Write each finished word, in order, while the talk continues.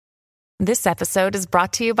This episode is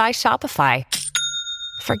brought to you by Shopify.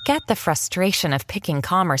 Forget the frustration of picking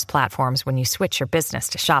commerce platforms when you switch your business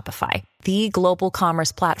to Shopify, the global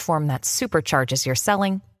commerce platform that supercharges your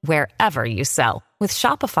selling wherever you sell. With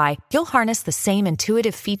Shopify, you'll harness the same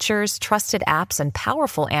intuitive features, trusted apps, and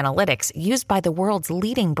powerful analytics used by the world's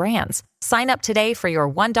leading brands. Sign up today for your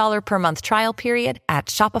 $1 per month trial period at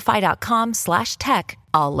shopify.com/tech,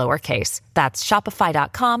 all lowercase. That's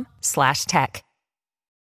shopify.com/tech.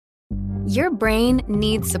 Your brain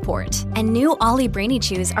needs support, and new Ollie Brainy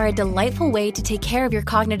Chews are a delightful way to take care of your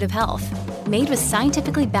cognitive health. Made with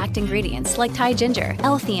scientifically backed ingredients like Thai ginger,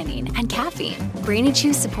 L-theanine, and caffeine, Brainy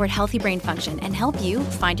Chews support healthy brain function and help you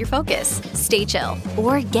find your focus, stay chill,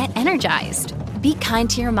 or get energized. Be kind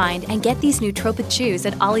to your mind and get these nootropic chews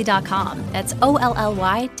at ollie.com. That's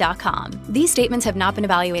OLLY.com. These statements have not been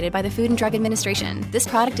evaluated by the Food and Drug Administration. This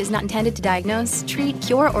product is not intended to diagnose, treat,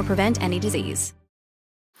 cure, or prevent any disease.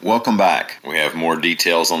 Welcome back. We have more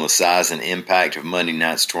details on the size and impact of Monday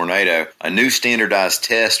night's tornado, a new standardized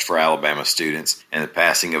test for Alabama students, and the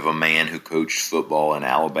passing of a man who coached football in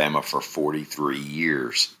Alabama for 43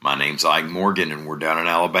 years. My name's Ike Morgan, and we're down in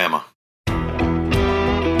Alabama.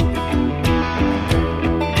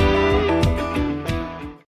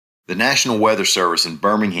 The National Weather Service in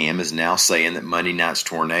Birmingham is now saying that Monday night's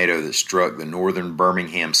tornado that struck the northern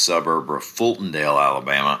Birmingham suburb of Fultondale,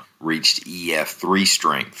 Alabama, reached EF3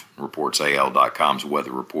 strength, reports AL.com's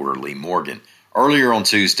weather reporter Lee Morgan. Earlier on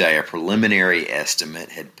Tuesday, a preliminary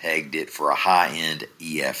estimate had pegged it for a high-end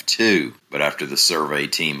EF2, but after the survey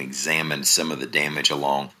team examined some of the damage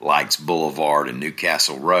along Likes Boulevard and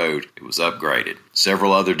Newcastle Road, it was upgraded.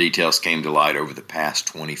 Several other details came to light over the past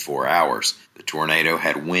 24 hours. The tornado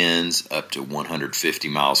had winds up to 150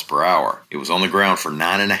 miles per hour. It was on the ground for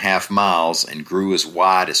 9.5 miles and grew as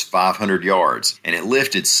wide as 500 yards, and it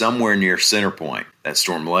lifted somewhere near center point. That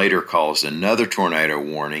storm later caused another tornado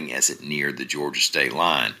warning as it neared the Georgia state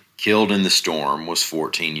line. Killed in the storm was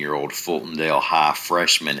 14-year-old Fultondale High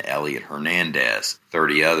freshman Elliot Hernandez.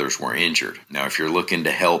 30 others were injured. Now, if you're looking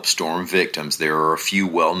to help storm victims, there are a few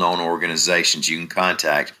well-known organizations you can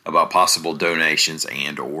contact about possible donations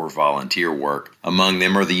and or volunteer work. Among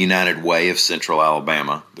them are the United Way of Central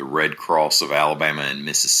Alabama, the Red Cross of Alabama and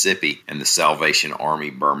Mississippi, and the Salvation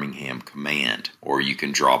Army Birmingham Command. Or you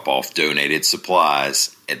can drop off donated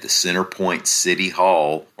supplies at the Centerpoint City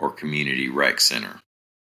Hall or Community Rec Center.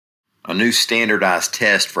 A new standardized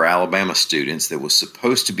test for Alabama students that was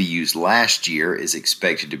supposed to be used last year is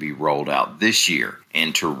expected to be rolled out this year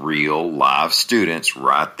and to real live students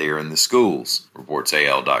right there in the schools, reports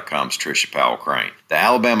AL.com's Tricia Powell-Crane. The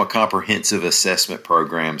Alabama Comprehensive Assessment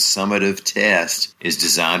Program's summative test is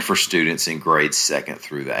designed for students in grades 2nd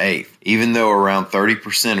through the 8th. Even though around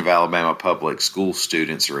 30% of Alabama public school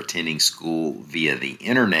students are attending school via the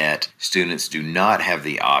internet, students do not have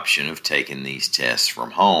the option of taking these tests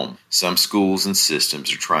from home. Some schools and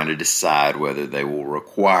systems are trying to decide whether they will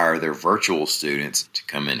require their virtual students to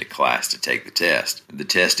come into class to take the test. The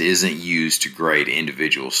test isn't used to grade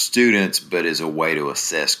individual students, but is a way to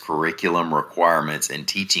assess curriculum requirements and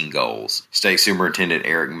teaching goals. State Superintendent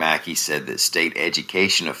Eric Mackey said that state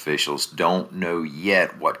education officials don't know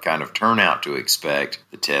yet what kind of turnout to expect.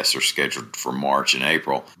 The tests are scheduled for March and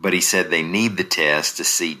April, but he said they need the test to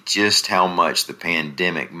see just how much the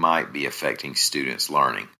pandemic might be affecting students'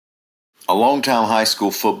 learning. A longtime high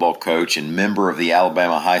school football coach and member of the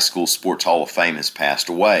Alabama High School Sports Hall of Fame has passed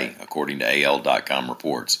away, according to AL.com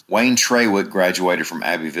reports. Wayne Trawick graduated from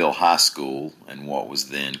Abbeville High School and what was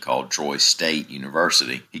then called Troy State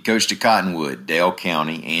University. He coached at Cottonwood, Dale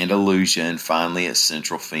County, Andalusia, and finally at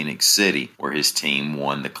Central Phoenix City, where his team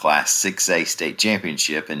won the Class 6A state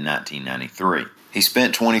championship in 1993. He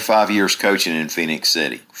spent 25 years coaching in Phoenix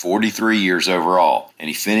City, 43 years overall, and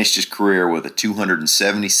he finished his career with a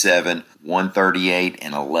 277, 138,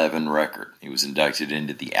 and 11 record. He was inducted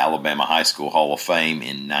into the Alabama High School Hall of Fame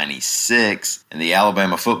in '96, and the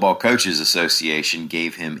Alabama Football Coaches Association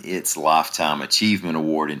gave him its Lifetime Achievement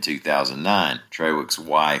Award in 2009. Trawick's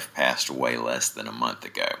wife passed away less than a month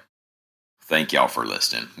ago. Thank y'all for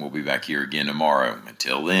listening. We'll be back here again tomorrow.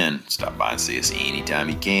 Until then, stop by and see us anytime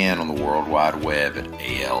you can on the World Wide Web at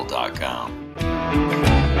AL.com.